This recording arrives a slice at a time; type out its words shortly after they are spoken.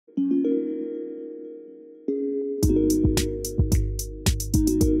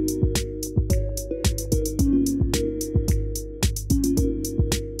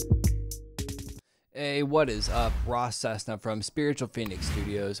Hey, what is up? Ross Cessna from Spiritual Phoenix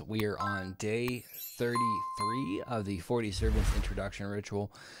Studios. We are on day 33 of the 40 Servants Introduction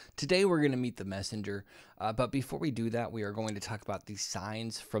Ritual. Today we're going to meet the messenger, but before we do that, we are going to talk about the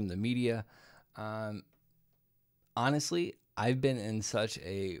signs from the media. Honestly, I've been in such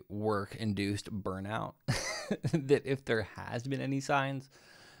a work-induced burnout that if there has been any signs,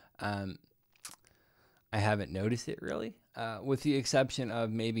 I haven't noticed it really, with the exception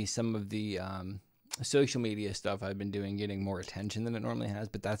of maybe some of the social media stuff I've been doing getting more attention than it normally has,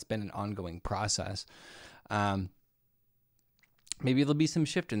 but that's been an ongoing process. Maybe there'll be some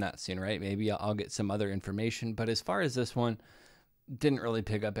shift in that soon, right? Maybe I'll get some other information, but as far as this one, didn't really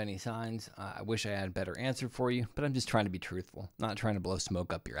pick up any signs. I wish I had a better answer for you, but I'm just trying to be truthful, not trying to blow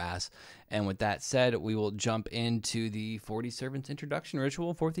smoke up your ass. And with that said, we will jump into the 40 Servants Introduction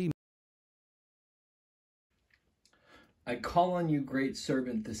Ritual for the... I call on you, great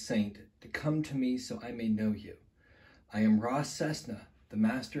servant, the saint, to come to me so I may know you. I am Ross Cessna, the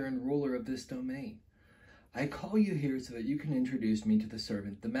master and ruler of this domain. I call you here so that you can introduce me to the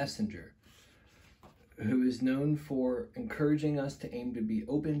servant, the messenger, who is known for encouraging us to aim to be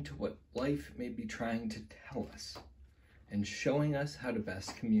open to what life may be trying to tell us and showing us how to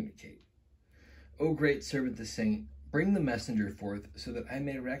best communicate. O great servant, the saint, bring the messenger forth so that I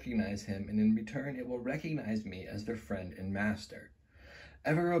may recognize him, and in return it will recognize me as their friend and master.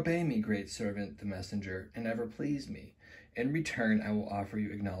 Ever obey me, great servant, the messenger, and ever please me. In return, I will offer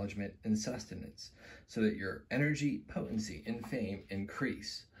you acknowledgement and sustenance, so that your energy, potency, and fame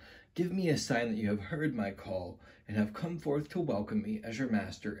increase. Give me a sign that you have heard my call and have come forth to welcome me as your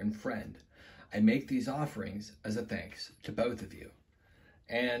master and friend. I make these offerings as a thanks to both of you.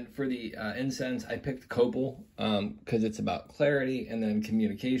 And for the incense, I picked copal because it's about clarity, and then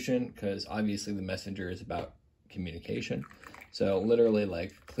communication, because obviously the messenger is about communication. So literally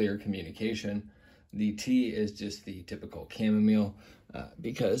like clear communication. The tea is just the typical chamomile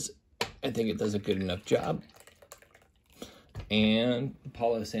because I think it does a good enough job. And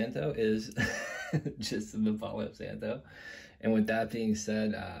Palo Santo is just the Palo Santo. And with that being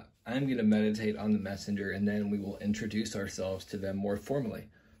said, I'm going to meditate on the messenger, and then we will introduce ourselves to them more formally.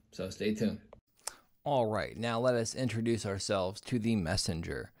 So stay tuned. All right, now let us introduce ourselves to the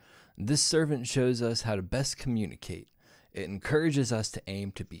messenger. This servant shows us how to best communicate. It encourages us to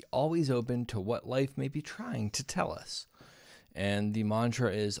aim to be always open to what life may be trying to tell us. And the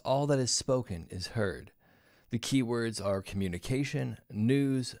mantra is, all that is spoken is heard. The keywords are communication,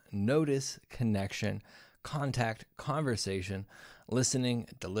 news, notice, connection, contact, conversation, listening,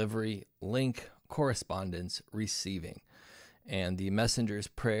 delivery, link, correspondence, receiving. And the messenger's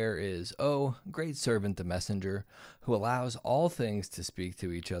prayer is, "Oh, great servant the messenger, who allows all things to speak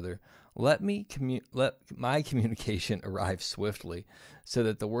to each other, let my communication arrive swiftly, so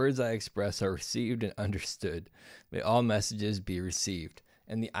that the words I express are received and understood. May all messages be received."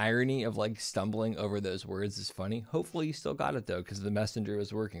 And the irony of like stumbling over those words is funny. Hopefully you still got it though, because the messenger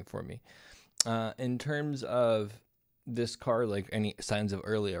was working for me. In terms of this card, like any signs of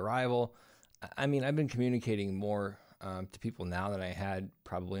early arrival, I mean, I've been communicating more to people now than I had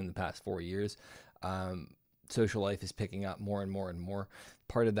probably in the past 4 years. Social life is picking up more and more and more.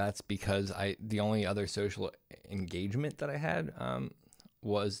 Part of that's because the only other social engagement that I had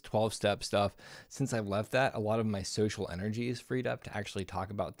was 12-step stuff. Since I've left that, a lot of my social energy is freed up to actually talk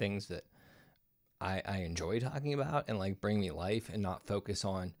about things that I enjoy talking about and like bring me life, and not focus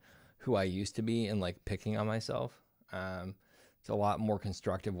on who I used to be and like picking on myself. It's a lot more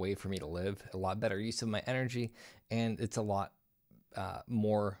constructive way for me to live, a lot better use of my energy, and it's a lot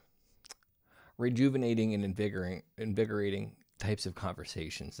more rejuvenating and invigorating types of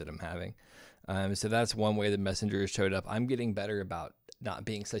conversations that I'm having. So that's one way the messenger has showed up. I'm getting better about not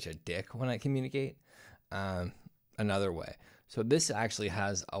being such a dick when I communicate. Another way. So this actually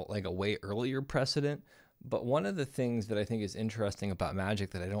has a way earlier precedent. But one of the things that I think is interesting about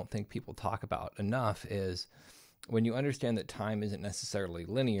Magick that I don't think people talk about enough is when you understand that time isn't necessarily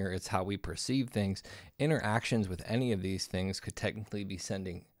linear, it's how we perceive things. Interactions with any of these things could technically be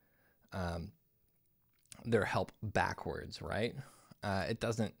sending their help backwards, right?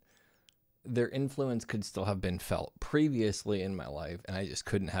 Their influence could still have been felt previously in my life, and I just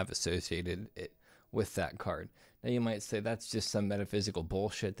couldn't have associated it with that card. Now you might say that's just some metaphysical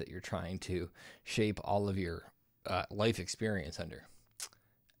bullshit that you're trying to shape all of your life experience under.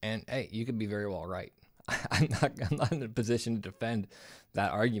 And hey, you could be very well right. I'm not in a position to defend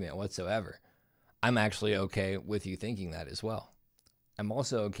that argument whatsoever. I'm actually okay with you thinking that as well. I'm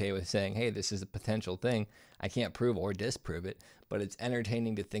also okay with saying, hey, this is a potential thing. I can't prove or disprove it, but it's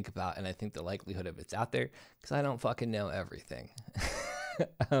entertaining to think about, and I think the likelihood of it's out there, because I don't fucking know everything.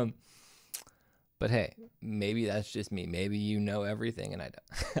 But hey, maybe that's just me. Maybe you know everything and I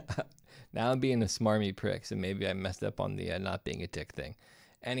don't. Now I'm being a smarmy prick, so maybe I messed up on the not being a dick thing.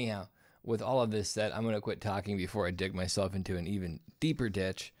 Anyhow, with all of this said, I'm going to quit talking before I dig myself into an even deeper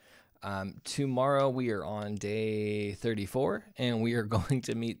ditch. Tomorrow we are on day 34, and we are going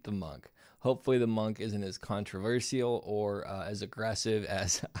to meet the monk. Hopefully the monk isn't as controversial or as aggressive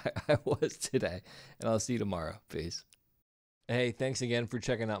as I was today. And I'll see you tomorrow. Peace. Hey, thanks again for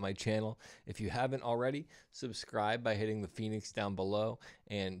checking out my channel. If you haven't already, subscribe by hitting the phoenix down below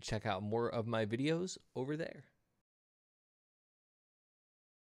and check out more of my videos over there.